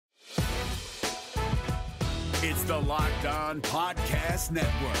It's the Locked On Podcast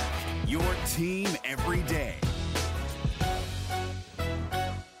Network, your team every day.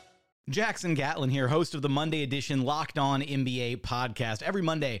 Jackson Gatlin here, host of the Monday edition Locked On NBA podcast. Every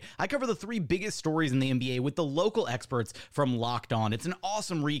Monday, I cover the three biggest stories in the NBA with the local experts from Locked On. It's an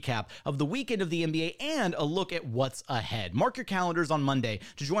awesome recap of the weekend of the NBA and a look at what's ahead. Mark your calendars on Monday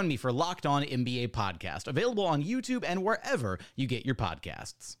to join me for Locked On NBA podcast, available on YouTube and wherever you get your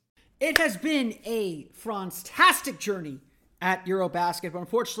podcasts. It has been a Franz-tastic journey at Eurobasket, but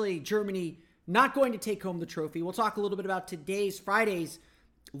unfortunately, Germany not going to take home the trophy. We'll talk a little bit about Friday's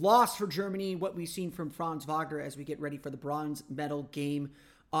loss for Germany, what we've seen from Franz Wagner as we get ready for the bronze medal game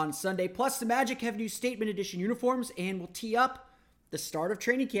on Sunday. Plus, the Magic have new statement edition uniforms, and we'll tee up the start of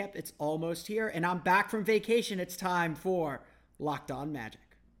training camp. It's almost here, and I'm back from vacation. It's time for Locked On Magic.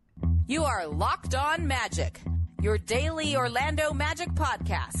 You are Locked On Magic, your daily Orlando Magic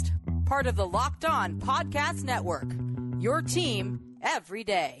podcast, part of the Locked On Podcast Network, your team every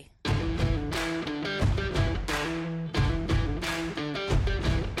day.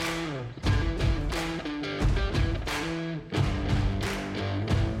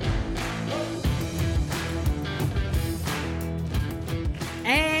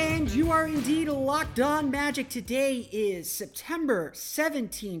 You are indeed Locked On Magic. Today is September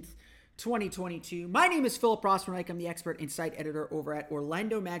 17th, 2022. My name is Philip Rossman-Reich. I'm the expert and site editor over at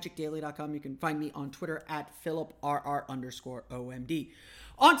OrlandoMagicDaily.com. You can find me on Twitter at PhilipRR_OMD.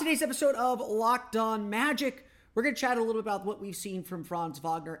 On today's episode of Locked On Magic, we're going to chat a little bit about what we've seen from Franz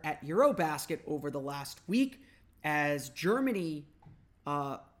Wagner at Eurobasket over the last week as Germany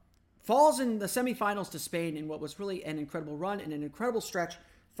falls in the semifinals to Spain in what was really an incredible run and an incredible stretch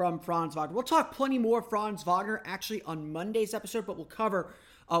from Franz Wagner. We'll talk plenty more Franz Wagner actually on Monday's episode, but we'll cover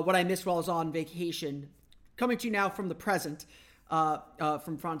what I missed while I was on vacation. Coming to you now from the present,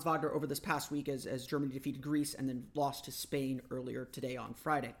 from Franz Wagner over this past week as Germany defeated Greece and then lost to Spain earlier today on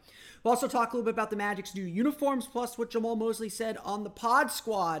Friday. We'll also talk a little bit about the Magic's new uniforms, plus what Jamal Mosley said on the Pod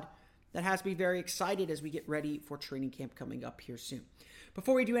Squad. That has me very excited as we get ready for training camp coming up here soon.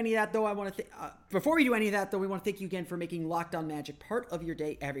 Before we do any of that, though, we want to thank you again for making Locked On Magic part of your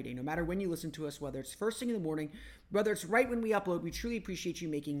day every day. No matter when you listen to us, whether it's first thing in the morning, whether it's right when we upload, we truly appreciate you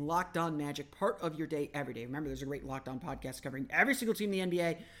making Locked On Magic part of your day every day. Remember, there's a great Locked On podcast covering every single team in the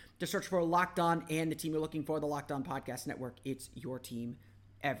NBA. Just search for Locked On and the team you're looking for, the Locked On Podcast Network. It's your team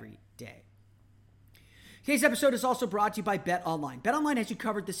every day. Today's episode is also brought to you by BetOnline. BetOnline has you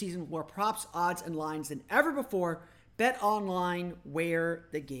covered this season with more props, odds, and lines than ever before. BetOnline, where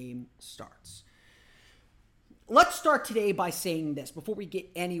the game starts. Let's start today by saying this before we get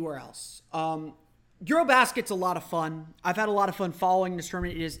anywhere else. Eurobasket's a lot of fun. I've had a lot of fun following this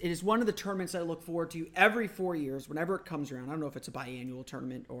tournament. It is one of the tournaments I look forward to every 4 years, whenever it comes around. I don't know if it's a biannual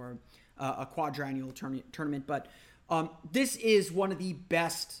tournament or a quadrannual tournament, but this is one of the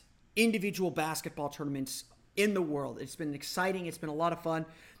best individual basketball tournaments in the world. It's been exciting. It's been a lot of fun.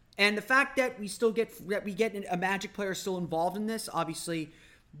 And the fact that we get a Magic player still involved in this, obviously,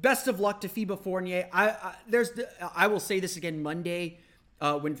 best of luck to FIBA Fournier. I will say this again Monday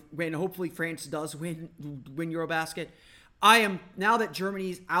when hopefully France does win Eurobasket. Now that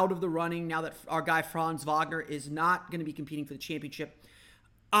Germany's out of the running, now that our guy Franz Wagner is not going to be competing for the championship,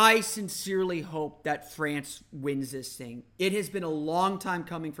 I sincerely hope that France wins this thing. It has been a long time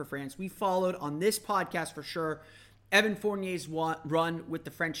coming for France. We followed on this podcast for sure Evan Fournier's run with the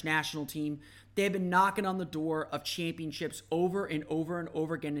French national team. They have been knocking on the door of championships over and over and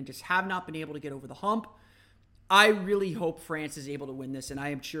over again and just have not been able to get over the hump. I really hope France is able to win this, and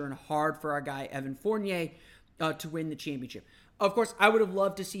I am cheering hard for our guy Evan Fournier to win the championship. Of course, I would have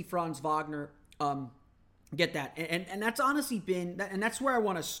loved to see Franz Wagner get that, and that's honestly been, and that's where I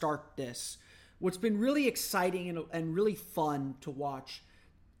want to start this. What's been really exciting and really fun to watch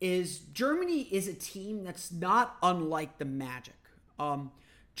is Germany is a team that's not unlike the Magic.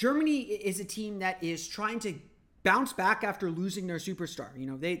 Germany is a team that is trying to bounce back after losing their superstar. You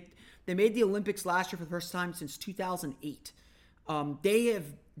know, they made the Olympics last year for the first time since 2008.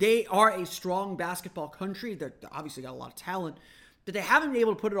 They are a strong basketball country. They're obviously got a lot of talent, but they haven't been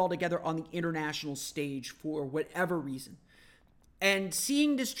able to put it all together on the international stage for whatever reason. And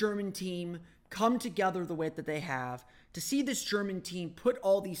seeing this German team come together the way that they have, to see this German team put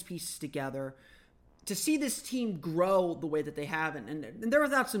all these pieces together, to see this team grow the way that they have, and they're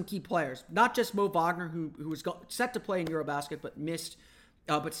without some key players, not just Mo Wagner, who was set to play in Eurobasket but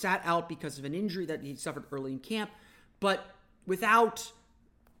sat out because of an injury that he suffered early in camp, but without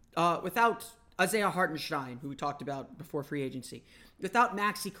Isaiah Hartenstein, who we talked about before free agency, without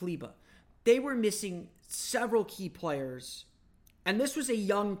Maxi Kleber, they were missing several key players, and this was a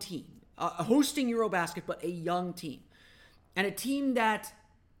young team. hosting Eurobasket, but a young team. And a team that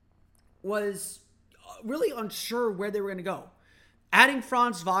was really unsure where they were going to go. Adding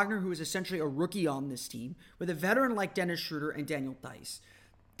Franz Wagner, who is essentially a rookie on this team, with a veteran like Dennis Schroeder and Daniel Theis,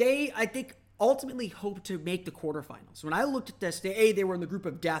 they, I think, ultimately hoped to make the quarterfinals. When I looked at this, they were in the group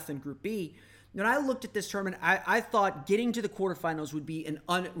of death in Group B. When I looked at this tournament, I thought getting to the quarterfinals would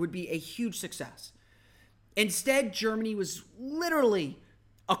be a huge success. Instead, Germany was literally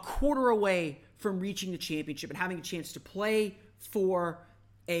a quarter away from reaching the championship and having a chance to play for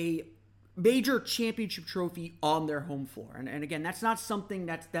a major championship trophy on their home floor. And again, that's not something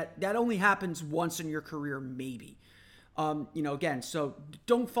that only happens once in your career, maybe. Again, so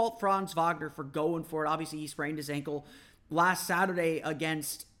don't fault Franz Wagner for going for it. Obviously, he sprained his ankle last Saturday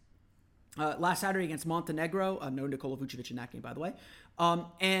against Montenegro. No Nikola Vucevic in that game, by the way.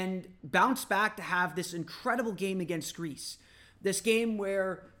 And bounced back to have this incredible game against Greece. This game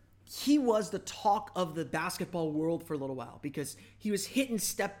where he was the talk of the basketball world for a little while because he was hitting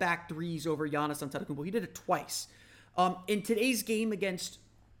step-back threes over Giannis Antetokounmpo. He did it twice. In today's game against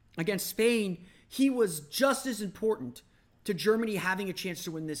Spain, he was just as important to Germany having a chance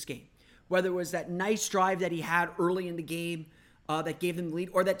to win this game. Whether it was that nice drive that he had early in the game that gave them the lead,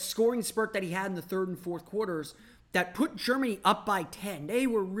 or that scoring spurt that he had in the third and fourth quarters that put Germany up by 10. They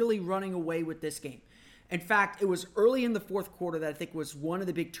were really running away with this game. In fact, it was early in the fourth quarter that I think was one of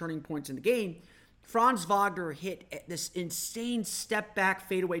the big turning points in the game. Franz Wagner hit this insane step-back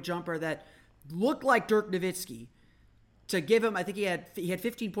fadeaway jumper that looked like Dirk Nowitzki to give him, I think he had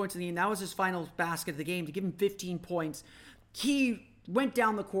 15 points in the game. That was his final basket of the game, to give him 15 points. He went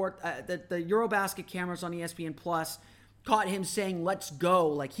down the court. The Eurobasket cameras on ESPN Plus caught him saying, "Let's go."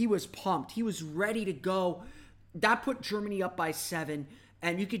 Like, he was pumped. He was ready to go. That put Germany up by 7.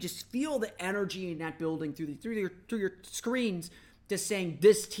 And you could just feel the energy in that building through your screens, just saying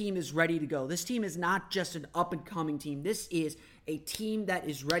this team is ready to go. This team is not just an up-and-coming team. This is a team that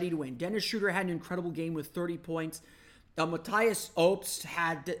is ready to win. Dennis Schroeder had an incredible game with 30 points. Matthias Obst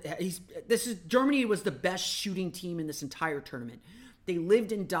Germany was the best shooting team in this entire tournament. They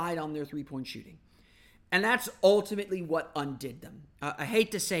lived and died on their three-point shooting. And that's ultimately what undid them. I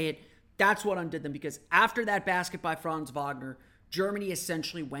hate to say it, that's what undid them, because after that basket by Franz Wagner, Germany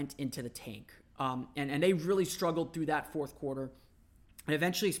essentially went into the tank. And they really struggled through that fourth quarter. And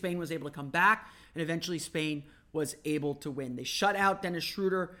eventually Spain was able to come back, and eventually Spain was able to win. They shut out Dennis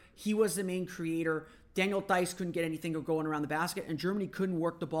Schroeder. He was the main creator. Daniel Theis couldn't get anything going around the basket, and Germany couldn't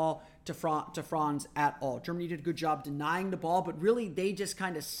work the ball to Franz at all. Germany did a good job denying the ball, but really they just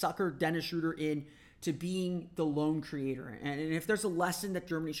kind of suckered Dennis Schroeder in to being the lone creator. And if there's a lesson that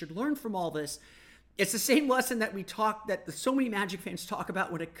Germany should learn from all this, it's the same lesson that so many Magic fans talk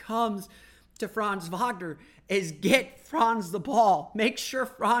about when it comes to Franz Wagner, is get Franz the ball. Make sure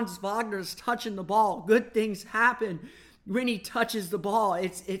Franz Wagner's touching the ball. Good things happen when he touches the ball.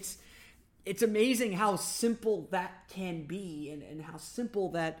 It's amazing how simple that can be, and how simple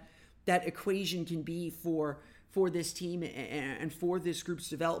that equation can be for this team and for this group's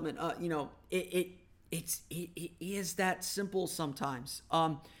development. It is that simple sometimes.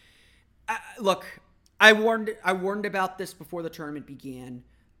 Look, I warned about this before the tournament began,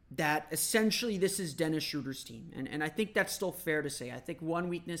 that essentially this is Dennis Schroeder's team. And I think that's still fair to say. I think one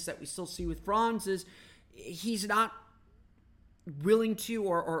weakness that we still see with Franz is he's not willing to,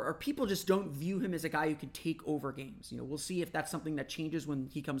 or people just don't view him as a guy who can take over games. We'll see if that's something that changes when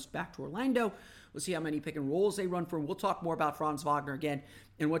he comes back to Orlando. We'll see how many pick and rolls they run for him. We'll talk more about Franz Wagner again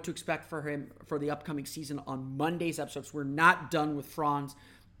and what to expect for him for the upcoming season on Monday's episodes. We're not done with Franz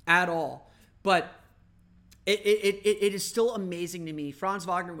at all. But it is still amazing to me. Franz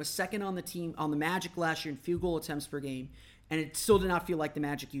Wagner was second on the team, on the Magic last year in field goal attempts per game, and it still did not feel like the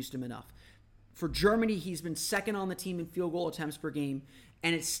Magic used him enough. For Germany, he's been second on the team in field goal attempts per game,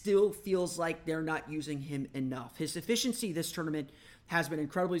 and it still feels like they're not using him enough. His efficiency this tournament has been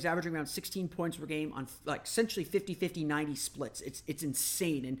incredible. He's averaging around 16 points per game on essentially 50-50, 90 splits. It's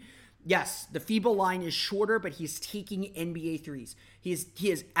insane. And yes, the FIBA line is shorter, but he's taking NBA threes. He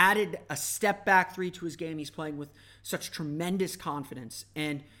has added a step back three to his game. He's playing with such tremendous confidence.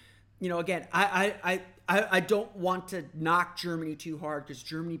 And again, I don't want to knock Germany too hard, because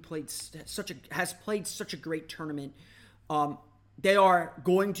Germany has played such a great tournament. They are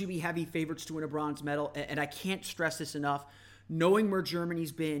going to be heavy favorites to win a bronze medal, and I can't stress this enough. Knowing where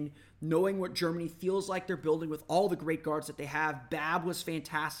Germany's been, knowing what Germany feels like they're building with all the great guards that they have. Bab was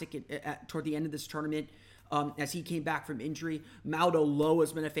fantastic toward the end of this tournament as he came back from injury. Maldo Low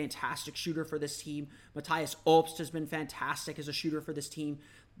has been a fantastic shooter for this team. Matthias Obst has been fantastic as a shooter for this team.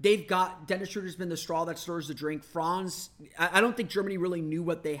 they've got Dennis Schroeder's been the straw that stirs the drink. Franz, I don't think Germany really knew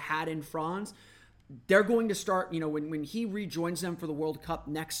what they had in Franz. They're going to start, when he rejoins them for the World Cup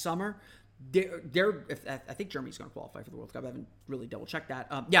next summer, I think Germany's going to qualify for the World Cup. I haven't really double checked that.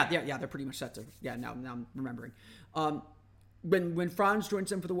 They're pretty much set to. Yeah, now I'm remembering. When Franz joins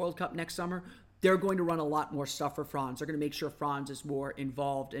them for the World Cup next summer, they're going to run a lot more stuff for Franz. They're going to make sure Franz is more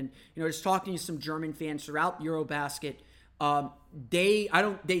involved. And just talking to some German fans throughout Eurobasket, they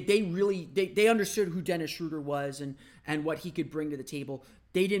understood who Dennis Schroeder was and what he could bring to the table.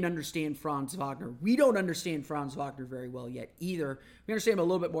 They didn't understand Franz Wagner. We don't understand Franz Wagner very well yet either. We understand him a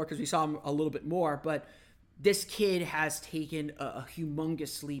little bit more because we saw him a little bit more, but this kid has taken a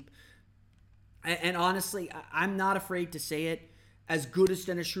humongous leap. And honestly, I'm not afraid to say it. As good as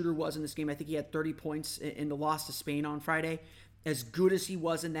Dennis Schroeder was in this game, I think he had 30 points in the loss to Spain on Friday. As good as he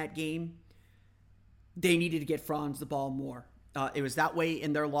was in that game, they needed to get Franz the ball more. It was that way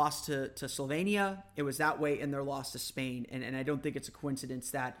in their loss to Slovenia. It was that way in their loss to Spain. And I don't think it's a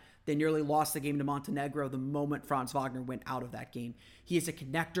coincidence that they nearly lost the game to Montenegro the moment Franz Wagner went out of that game. He is a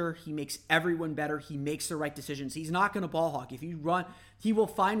connector. He makes everyone better. He makes the right decisions. He's not going to ball hawk. If you run, he will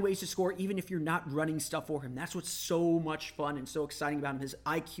find ways to score even if you're not running stuff for him. That's what's so much fun and so exciting about him. His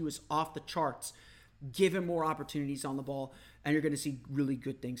IQ is off the charts. Give him more opportunities on the ball, and you're going to see really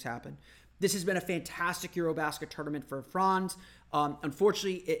good things happen. This has been a fantastic Eurobasket tournament for Franz.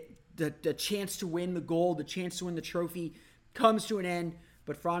 Unfortunately, the chance to win the gold, the chance to win the trophy comes to an end,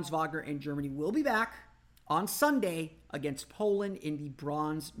 but Franz Wagner and Germany will be back on Sunday against Poland in the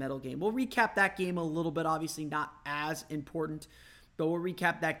bronze medal game. We'll recap that game a little bit, obviously not as important, but we'll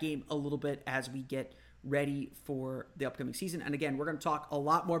recap that game a little bit as we get ready for the upcoming season. And again, we're going to talk a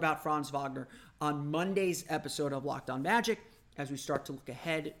lot more about Franz Wagner on Monday's episode of Locked On Magic as we start to look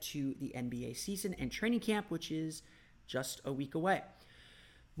ahead to the NBA season and training camp, which is just a week away.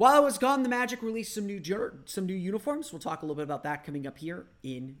 While I was gone, the Magic released some new uniforms. We'll talk a little bit about that coming up here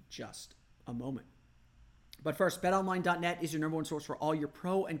in just a moment. But first, betonline.net is your number one source for all your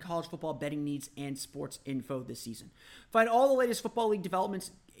pro and college football betting needs and sports info this season. Find all the latest football league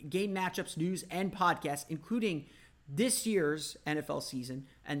developments, game matchups, news, and podcasts, including this year's NFL season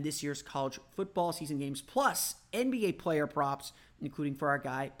and this year's college football season games, plus NBA player props, including for our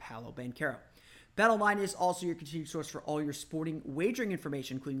guy, Paolo Banchero. BetOnline is also your continued source for all your sporting wagering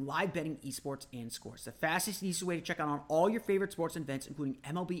information, including live betting, esports, and scores. The fastest and easiest way to check out on all your favorite sports and events, including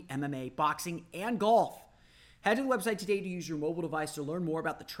MLB, MMA, boxing, and golf. Head to the website today to use your mobile device to learn more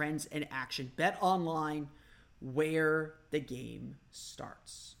about the trends and action. BetOnline, where the game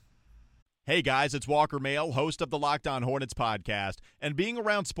starts. Hey guys, it's Walker Mail, host of the Locked On Hornets podcast, and being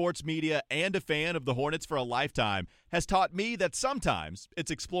around sports media and a fan of the Hornets for a lifetime has taught me that sometimes it's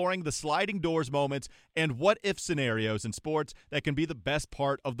exploring the sliding doors moments and what-if scenarios in sports that can be the best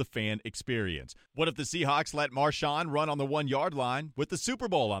part of the fan experience. What if the Seahawks let Marshawn run on the 1-yard line with the Super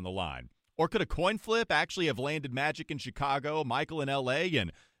Bowl on the line? Or could a coin flip actually have landed Magic in Chicago, Michael in L.A.,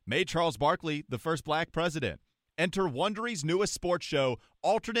 and made Charles Barkley the first black president? Enter Wondery's newest sports show,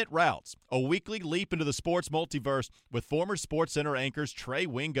 Alternate Routes, a weekly leap into the sports multiverse with former SportsCenter anchors Trey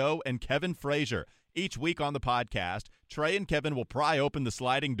Wingo and Kevin Frazier. Each week on the podcast, Trey and Kevin will pry open the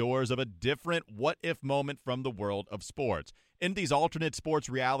sliding doors of a different what-if moment from the world of sports. In these alternate sports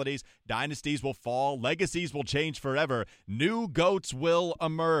realities, dynasties will fall, legacies will change forever, new GOATs will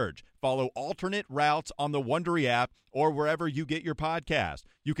emerge. Follow Alternate Routes on the Wondery app or wherever you get your podcast.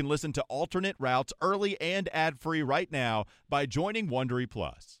 You can listen to Alternate Routes early and ad-free right now by joining Wondery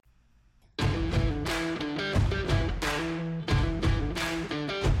Plus.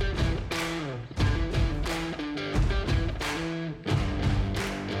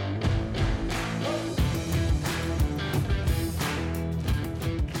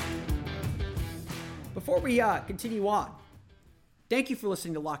 Before we continue on, thank you for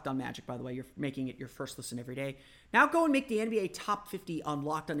listening to Locked On Magic, by the way. You're making it your first listen every day. Now go and make the NBA Top 50 on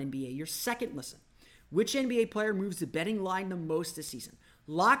Locked On NBA your second listen. Which NBA player moves the betting line the most this season?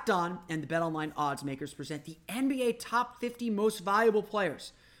 Locked On and the BetOnline odds makers present the NBA Top 50 most valuable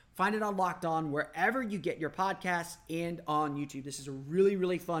players. Find it on Locked On wherever you get your podcasts and on YouTube. This is a really,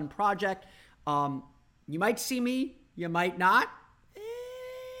 really fun project. You might see me. You might not.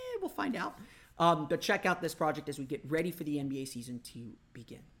 We'll find out. But check out this project as we get ready for the NBA season to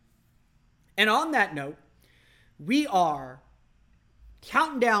begin. And on that note, we are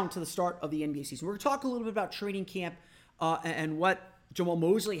counting down to the start of the NBA season. We're going to talk a little bit about training camp and what Jamal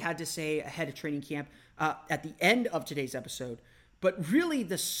Mosley had to say ahead of training camp at the end of today's episode. But really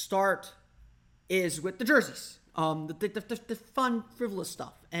the start is with the jerseys, the fun, frivolous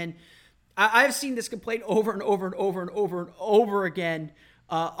stuff. And I've seen this complaint over and over and over and over and over again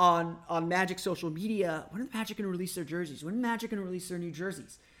on Magic social media, when are the Magic going to release their jerseys? When are Magic going to release their new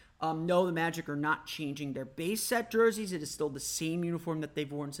jerseys? No, the Magic are not changing their base set jerseys. It is still the same uniform that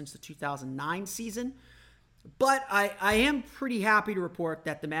they've worn since the 2009 season. But I am pretty happy to report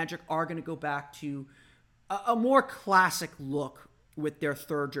that the Magic are going to go back to a more classic look with their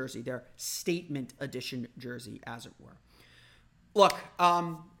third jersey, their statement edition jersey, as it were. Look,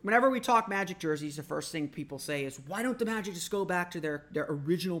 whenever we talk Magic jerseys, the first thing people say is, why don't the Magic just go back to their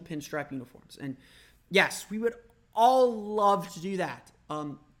original pinstripe uniforms? And yes, we would all love to do that.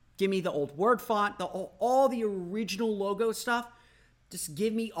 Give me the old word font, all the original logo stuff. Just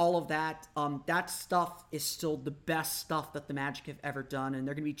give me all of that. That stuff is still the best stuff that the Magic have ever done, and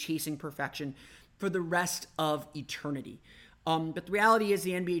they're going to be chasing perfection for the rest of eternity. But the reality is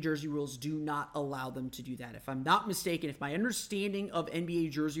the NBA jersey rules do not allow them to do that. If I'm not mistaken, if my understanding of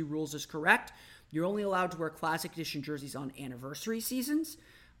NBA jersey rules is correct, you're only allowed to wear Classic Edition jerseys on anniversary seasons.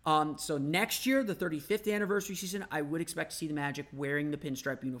 So next year, the 35th anniversary season, I would expect to see the Magic wearing the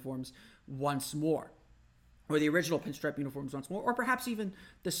pinstripe uniforms once more, or the original pinstripe uniforms once more, or perhaps even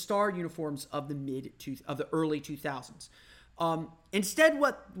the star uniforms of the early 2000s. Instead,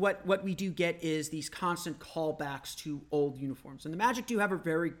 what we do get is these constant callbacks to old uniforms, and the Magic do have a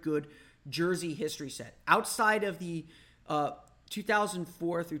very good jersey history set outside of the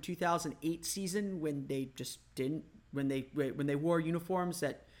 2004 through 2008 season when they just didn't. When they wore uniforms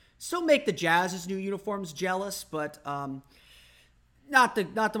that still make the Jazz's new uniforms jealous, but not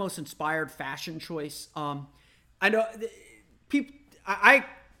the most inspired fashion choice. I know people. I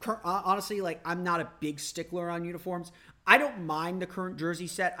honestly, like, I'm not a big stickler on uniforms. I don't mind the current jersey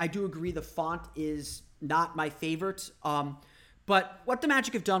set. I do agree the font is not my favorite. But what the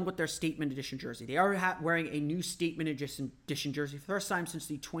Magic have done with their Statement Edition jersey, they are wearing a new Statement Edition jersey for the first time since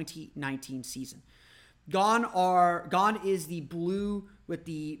the 2019 season. Gone is the blue with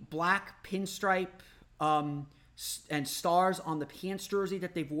the black pinstripe and stars on the pants jersey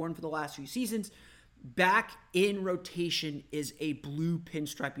that they've worn for the last few seasons. Back in rotation is a blue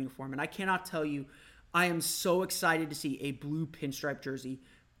pinstripe uniform, and I cannot tell you, I am so excited to see a blue pinstripe jersey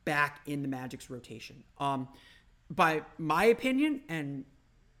back in the Magic's rotation. By my opinion, and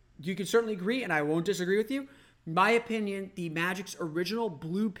you can certainly agree, and I won't disagree with you, my opinion, the Magic's original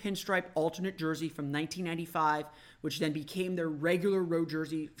blue pinstripe alternate jersey from 1995, which then became their regular road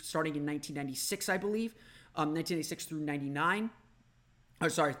jersey starting in 1996, I believe, 1996 through 99.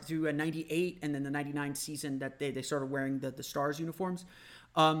 Through 98 and then the 99 season that they started wearing the Stars uniforms.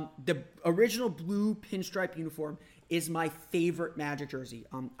 The original blue pinstripe uniform is my favorite Magic jersey.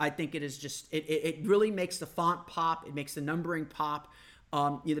 I think it is just, it really makes the font pop. It makes the numbering pop.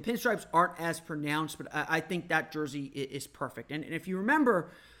 The pinstripes aren't as pronounced, but I think that jersey is perfect. And if you remember,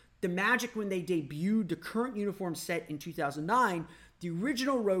 the Magic, when they debuted the current uniform set in 2009, the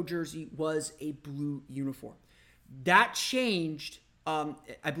original road jersey was a blue uniform. That changed,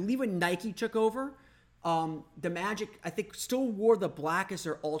 I believe, when Nike took over. The Magic, I think, still wore the black as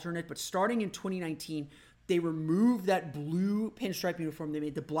their alternate, but starting in 2019, they removed that blue pinstripe uniform. They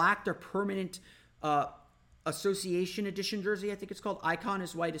made the black their permanent Association Edition jersey, I think it's called. Icon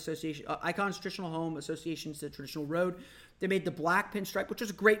is white, Association. Icon's traditional home, Association's the traditional road. They made the black pinstripe, which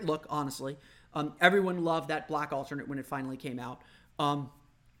was a great look, honestly. Everyone loved that black alternate when it finally came out.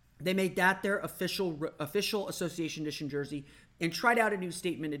 They made that their official Association Edition jersey and tried out a new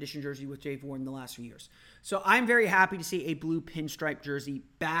Statement Edition jersey, which they've worn in the last few years. So I'm very happy to see a blue pinstripe jersey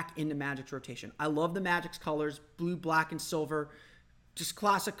back in the Magic's rotation. I love the Magic's colors, blue, black, and silver, just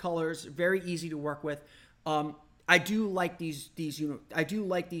classic colors, very easy to work with. I do like these new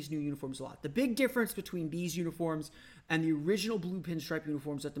uniforms a lot. The big difference between these uniforms and the original blue pinstripe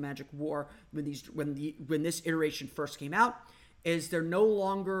uniforms that the Magic wore when this iteration first came out is they're no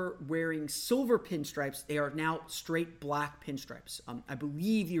longer wearing silver pinstripes. They are now straight black pinstripes. I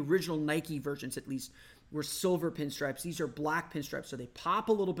believe the original Nike versions, at least, were silver pinstripes. These are black pinstripes, so they pop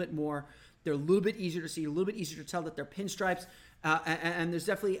a little bit more. They're a little bit easier to see, a little bit easier to tell that they're pinstripes, and there's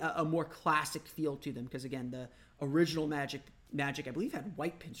definitely a more classic feel to them because, again, the original Magic, I believe, had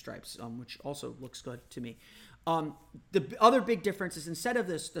white pinstripes, which also looks good to me. The other big difference is instead of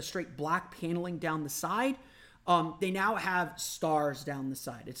the straight black paneling down the side, they now have stars down the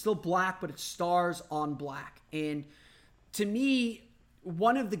side. It's still black, but it's stars on black. And to me,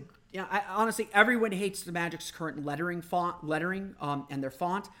 honestly, everyone hates the Magic's current lettering and their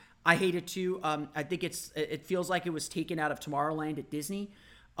font. I hate it too. I think it feels like it was taken out of Tomorrowland at Disney.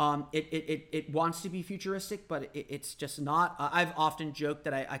 It wants to be futuristic, but it's just not. I've often joked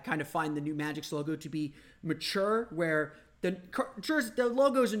that I kind of find the new Magic's logo to be mature, where the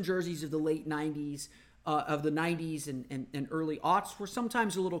logos and jerseys of the late 90s of the 90s and early aughts were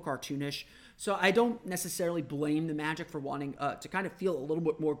sometimes a little cartoonish. So I don't necessarily blame the Magic for wanting to kind of feel a little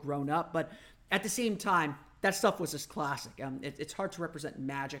bit more grown up. But at the same time, that stuff was just classic. It's hard to represent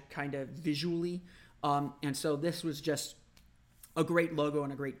Magic kind of visually. And so this was just a great logo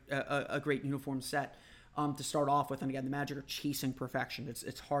and a great uniform set to start off with. And again, the Magic are chasing perfection.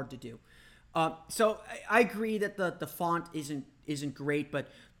 It's hard to do. So I agree that the font isn't great, but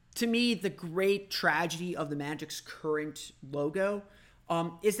to me, the great tragedy of the Magic's current logo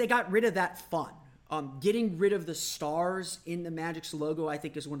is they got rid of that fun. Getting rid of the stars in the Magic's logo, I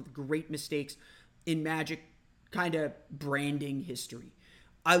think, is one of the great mistakes in Magic kind of branding history.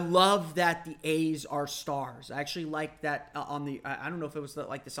 I love that the A's are stars. I actually like that on the, I don't know if it was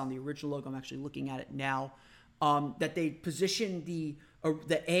like this on the original logo. I'm actually looking at it now. That they positioned the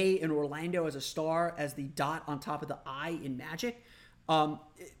A in Orlando as a star, as the dot on top of the I in Magic.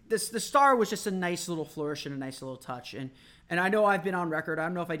 The star was just a nice little flourish and a nice little touch. And I know I've been on record. I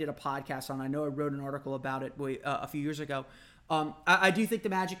don't know if I did a podcast on it. I know I wrote an article about it a few years ago. I do think the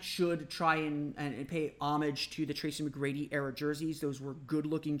Magic should try and pay homage to the Tracy McGrady era jerseys. Those were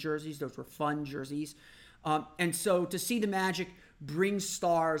good-looking jerseys. Those were fun jerseys. And so to see the Magic bring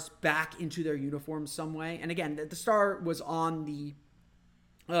stars back into their uniforms some way, and again, the star was on the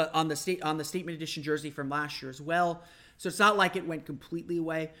statement edition jersey from last year as well. So it's not like it went completely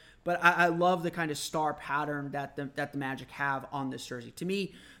away. But I love the kind of star pattern that the Magic have on this jersey. To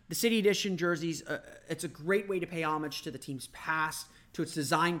me, the City Edition jerseys, it's a great way to pay homage to the team's past, to its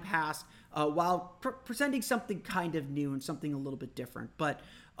design past, while presenting something kind of new and something a little bit different. But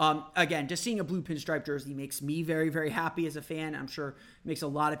again, just seeing a blue pinstripe jersey makes me very, very happy as a fan. I'm sure it makes a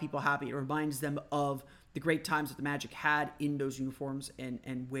lot of people happy. It reminds them of the great times that the Magic had in those uniforms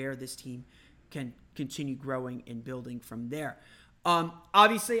and where this team can continue growing and building from there.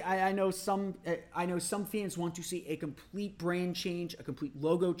 Obviously, I know some fans want to see a complete brand change, a complete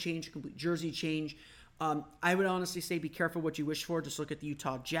logo change, a complete jersey change. I would honestly say be careful what you wish for. Just look at the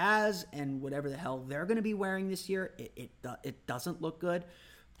Utah Jazz and whatever the hell they're going to be wearing this year. It doesn't look good.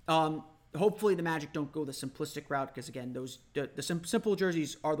 Hopefully the Magic don't go the simplistic route, because again, the simple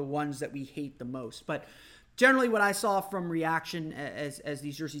jerseys are the ones that we hate the most. But generally, what I saw from reaction as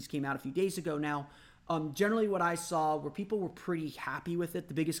these jerseys came out a few days ago now. Generally what I saw were people were pretty happy with it.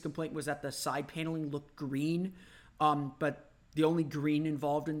 The biggest complaint was that the side paneling looked green, but the only green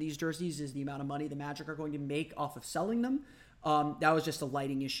involved in these jerseys is the amount of money the Magic are going to make off of selling them. That was just a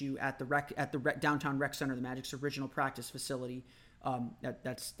lighting issue at the downtown rec center, the Magic's original practice facility.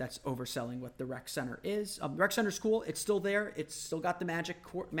 That's overselling what the rec center is. The rec center's cool. It's still there. It's still got the Magic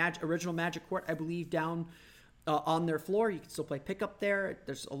court, original Magic court, I believe, down on their floor. You can still play pickup there.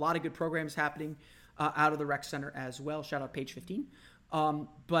 There's a lot of good programs happening out of the rec center as well. Shout out page 15.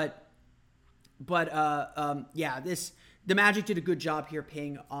 The Magic did a good job here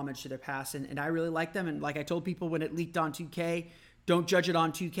paying homage to their past, and I really like them. And like I told people when it leaked on 2K, don't judge it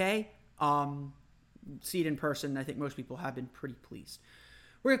on 2K. See it in person. I think most people have been pretty pleased.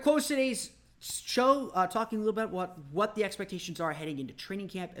 We're going to close today's show talking a little bit what the expectations are heading into training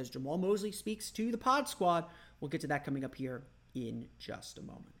camp as Jamal Mosley speaks to the Pod Squad. We'll get to that coming up here in just a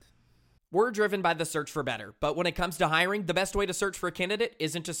moment. We're driven by the search for better, but when it comes to hiring, the best way to search for a candidate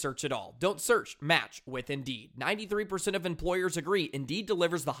isn't to search at all. Don't search, match with Indeed. 93% of employers agree Indeed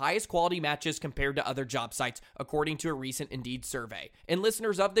delivers the highest quality matches compared to other job sites, according to a recent Indeed survey. And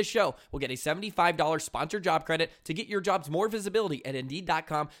listeners of this show will get a $75 sponsored job credit to get your jobs more visibility at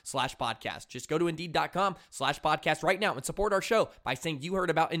Indeed.com/podcast. Just go to Indeed.com/podcast right now and support our show by saying you heard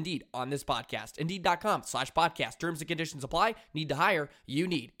about Indeed on this podcast. Indeed.com/podcast. Terms and conditions apply. Need to hire? You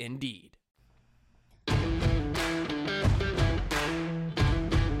need Indeed.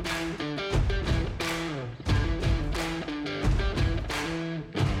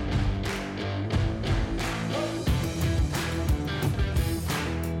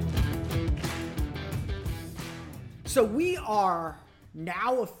 So we are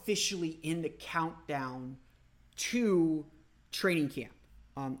now officially in the countdown to training camp.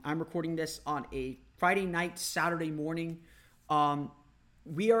 I'm recording this on a Friday night, Saturday morning.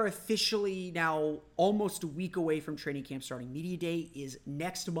 We are officially now almost a week away from training camp starting. Media Day is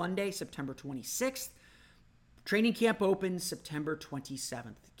next Monday, September 26th. Training camp opens September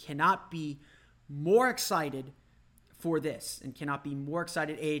 27th. Cannot be more excited for this, and cannot be more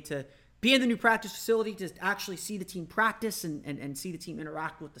excited, to be in the new practice facility, to actually see the team practice and see the team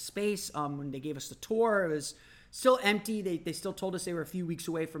interact with the space. When they gave us the tour, it was still empty. They still told us they were a few weeks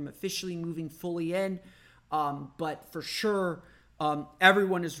away from officially moving fully in. But for sure,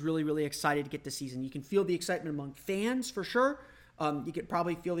 everyone is really, really excited to get this season. You can feel the excitement among fans for sure. You could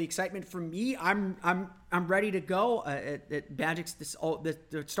probably feel the excitement from me. I'm ready to go. Magic's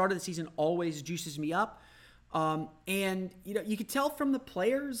the start of the season always juices me up. And you could tell from the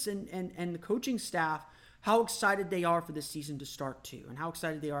players and the coaching staff how excited they are for this season to start too, and how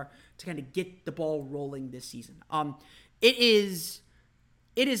excited they are to kind of get the ball rolling this season. It is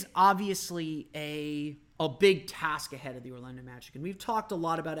obviously a big task ahead of the Orlando Magic, and we've talked a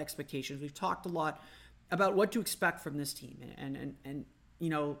lot about expectations. We've talked a lot about what to expect from this team, and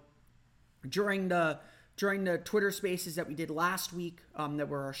during the Twitter Spaces that we did last week, that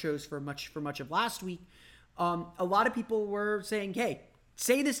were our shows for much of last week, a lot of people were saying, "Hey,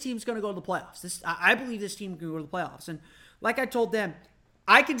 say this team's going to go to the playoffs. I believe this team can go to the playoffs." And like I told them,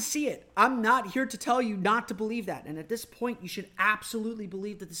 I can see it. I'm not here to tell you not to believe that. And at this point, you should absolutely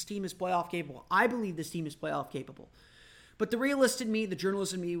believe that this team is playoff capable. I believe this team is playoff capable. But the realist in me, the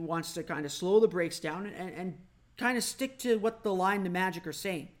journalist in me, wants to kind of slow the brakes down and kind of stick to what the line the Magic are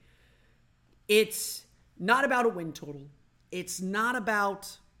saying. It's not about a win total. It's not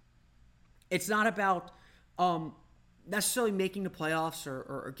about necessarily making the playoffs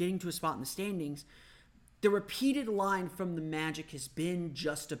or getting to a spot in the standings. The repeated line from the Magic has been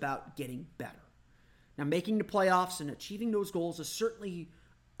just about getting better. Now, making the playoffs and achieving those goals is certainly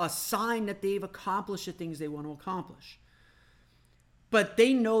a sign that they've accomplished the things they want to accomplish. But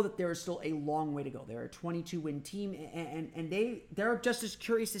they know that there is still a long way to go. They're a 22-win team, and they're just as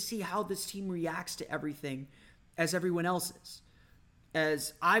curious to see how this team reacts to everything as everyone else is.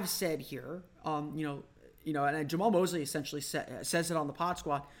 As I've said here, and Jamal Mosley essentially says it on the Pod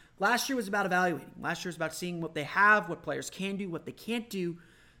Squad. Last year was about evaluating. Last year was about seeing what they have, what players can do, what they can't do.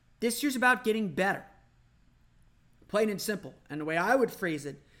 This year's about getting better. Plain and simple. And the way I would phrase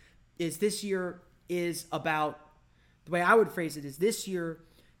it is this year is about the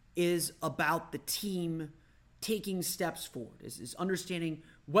team taking steps forward, is understanding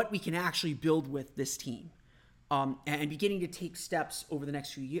what we can actually build with this team. And beginning to take steps over the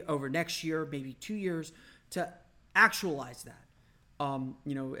next next year, maybe 2 years, to actualize that.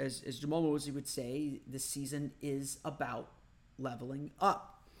 As Jamal Mosley would say, this season is about leveling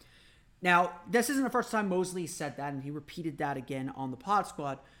up. Now, this isn't the first time Mosley said that, and he repeated that again on the Pod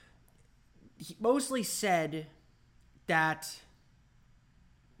Squad. Mosley said that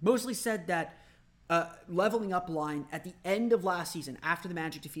leveling up line at the end of last season, after the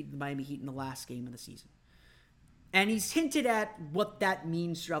Magic defeated the Miami Heat in the last game of the season. And he's hinted at what that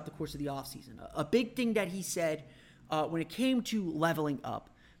means throughout the course of the offseason. A big thing that he said when it came to leveling up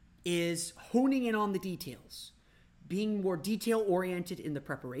is honing in on the details, being more detail-oriented in the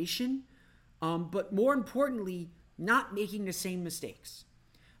preparation, but more importantly, not making the same mistakes.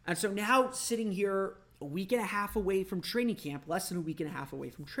 And so now, sitting here a week and a half away from training camp, less than a week and a half away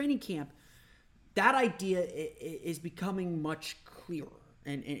from training camp, that idea is becoming much clearer.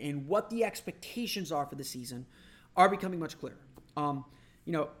 And what the expectations are for the season are becoming much clearer. I'm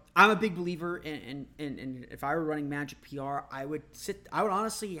a big believer in if I were running Magic PR, I would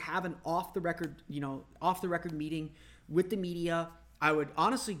honestly have an off the record meeting with the media. I would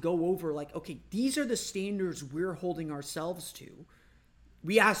honestly go over okay, these are the standards we're holding ourselves to.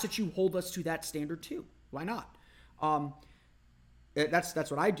 We ask that you hold us to that standard too. Why not?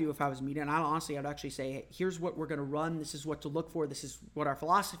 That's what I do if I was media. And I'd actually say, hey, here's what we're going to run. This is what to look for. This is what our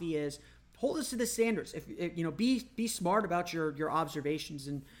philosophy is. Hold us to the standards. If be smart about your observations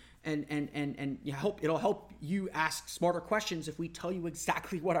and it'll help you ask smarter questions if we tell you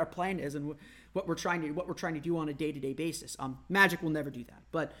exactly what our plan is and what we're trying to do on a day-to-day basis. Magic will never do that.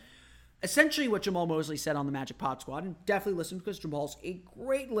 But essentially what Jamal Mosley said on the Magic Pod Squad, and definitely listen because Jamal's a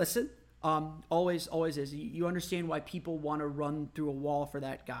great listen. Always is. You understand why people want to run through a wall for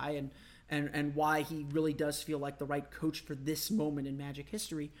that guy and why he really does feel like the right coach for this moment in Magic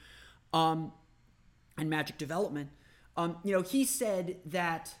history. And Magic development. He said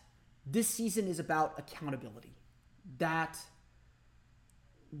that this season is about accountability. That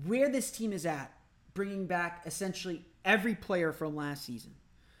where this team is at, bringing back essentially every player from last season,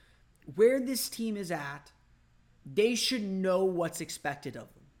 where this team is at, they should know what's expected of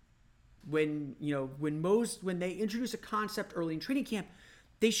them. When they introduce a concept early in training camp,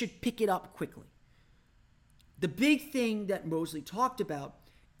 they should pick it up quickly. The big thing that Mosley talked about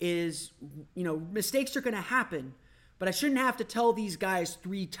is, mistakes are going to happen, but I shouldn't have to tell these guys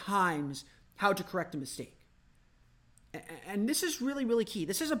 3 times how to correct a mistake. And this is really, really key.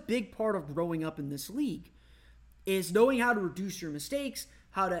 This is a big part of growing up in this league, is knowing how to reduce your mistakes,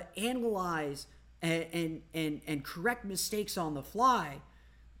 how to analyze and correct mistakes on the fly.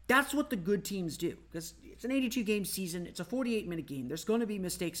 That's what the good teams do, because it's an 82-game season. It's a 48-minute game. There's going to be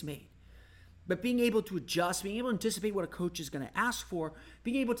mistakes made. But being able to adjust, being able to anticipate what a coach is going to ask for,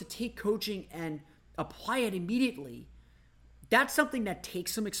 being able to take coaching and apply it immediately, that's something that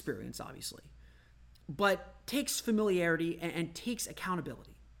takes some experience, obviously, but takes familiarity and takes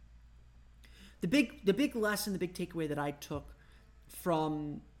accountability. The big lesson, the big takeaway that I took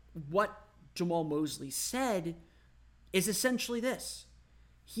from what Jamahl Mosley said is essentially this.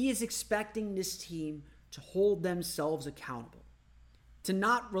 He is expecting this team to hold themselves accountable, to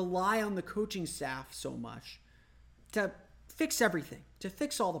not rely on the coaching staff so much to fix everything, to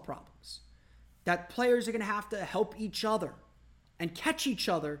fix all the problems. That players are going to have to help each other and catch each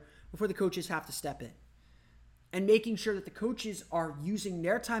other before the coaches have to step in. And making sure that the coaches are using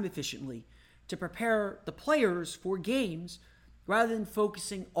their time efficiently to prepare the players for games rather than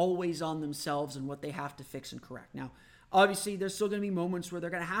focusing always on themselves and what they have to fix and correct. Now, obviously, there's still going to be moments where they're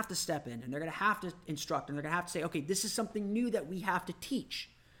going to have to step in and they're going to have to instruct and they're going to have to say, okay, this is something new that we have to teach.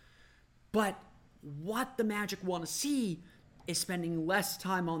 But what the Magic want to see is spending less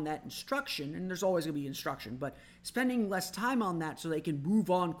time on that instruction, and there's always going to be instruction, but spending less time on that so they can move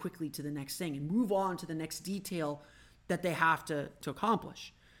on quickly to the next thing and move on to the next detail that they have to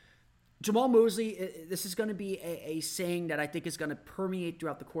accomplish. Jamahl Mosley, this is going to be a saying that I think is going to permeate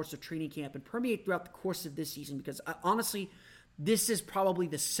throughout the course of training camp and permeate throughout the course of this season because honestly, this is probably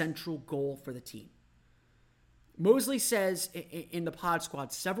the central goal for the team. Mosley says in the Pod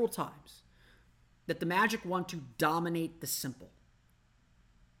Squad several times that the Magic want to dominate the simple.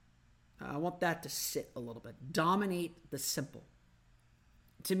 I want that to sit a little bit. Dominate the simple.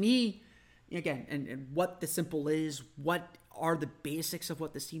 To me, again, and what the simple is, what are the basics of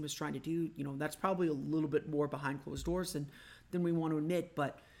what this team is trying to do, that's probably a little bit more behind closed doors than we want to admit,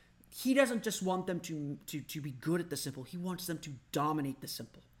 but he doesn't just want them to be good at the simple. He wants them to dominate the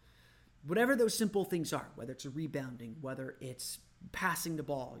simple. Whatever those simple things are, whether it's rebounding, whether it's passing the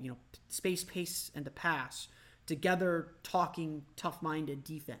ball, space, pace, and the pass, together talking, tough-minded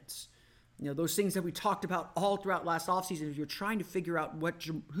defense. Those things that we talked about all throughout last offseason, if you're trying to figure out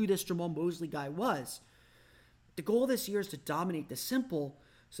who this Jamahl Mosley guy was, the goal this year is to dominate the simple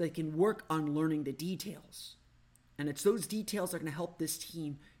so they can work on learning the details. And it's those details that are going to help this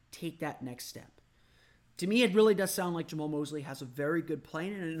team take that next step. To me, it really does sound like Jamahl Mosley has a very good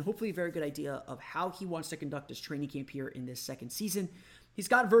plan and hopefully a very good idea of how he wants to conduct his training camp here in this second season. He's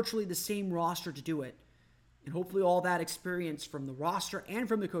got virtually the same roster to do it. And hopefully all that experience from the roster and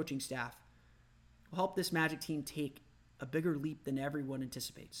from the coaching staff will help this Magic team take a bigger leap than everyone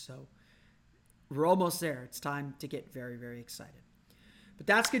anticipates. So we're almost there. It's time to get very, very excited. But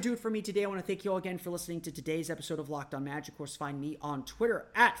that's going to do it for me today. I want to thank you all again for listening to today's episode of Locked On Magic. Of course, find me on Twitter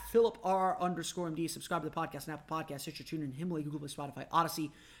at PhilipR_MD. Subscribe to the podcast on Apple Podcasts, Stitcher, TuneIn, Himalaya, Google Play, Spotify,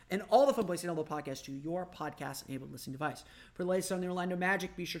 Odyssey, and all the fun places to download podcasts to your podcast-enabled listening device. For the latest on the Orlando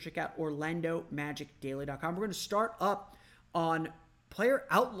Magic, be sure to check out OrlandoMagicDaily.com. We're going to start up on player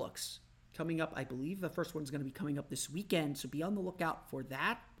outlooks coming up. I believe the first one's going to be coming up this weekend, so be on the lookout for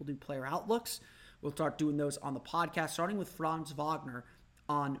that. We'll do player outlooks. We'll start doing those on the podcast, starting with Franz Wagner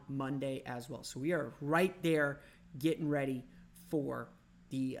on Monday as well. So we are right there getting ready for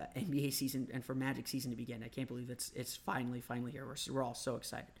the NBA season and for Magic season to begin. I can't believe it's finally here. We're all so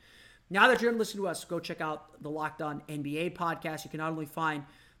excited. Now that you're going to listen to us, go check out the Locked On NBA podcast. You can not only find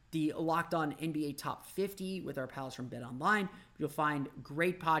the Locked On NBA Top 50 with our pals from BetOnline, but you'll find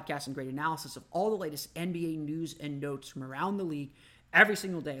great podcasts and great analysis of all the latest NBA news and notes from around the league every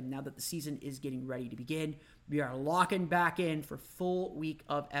single day. Now that the season is getting ready to begin, we are locking back in for full week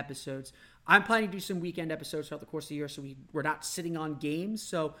of episodes. I'm planning to do some weekend episodes throughout the course of the year, so we're not sitting on games.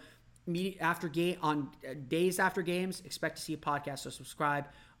 So on days after games, expect to see a podcast. So subscribe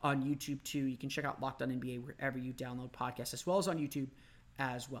on YouTube too. You can check out Locked On NBA wherever you download podcasts, as well as on YouTube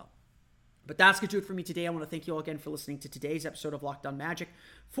as well. But that's going to do it for me today. I want to thank you all again for listening to today's episode of Locked On Magic.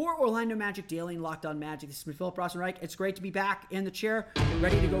 For Orlando Magic Daily and Locked On Magic, this has been Philip Rosenreich. It's great to be back in the chair and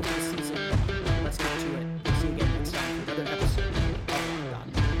ready to go for the season. Let's get to it. See you again next time for another episode of Locked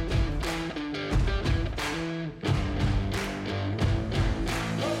On.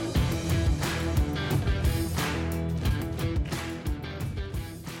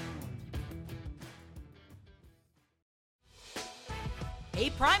 Hey,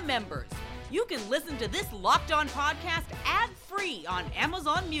 Prime members, you can listen to this Locked On podcast ad-free on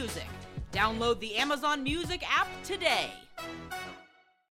Amazon Music. Download the Amazon Music app today.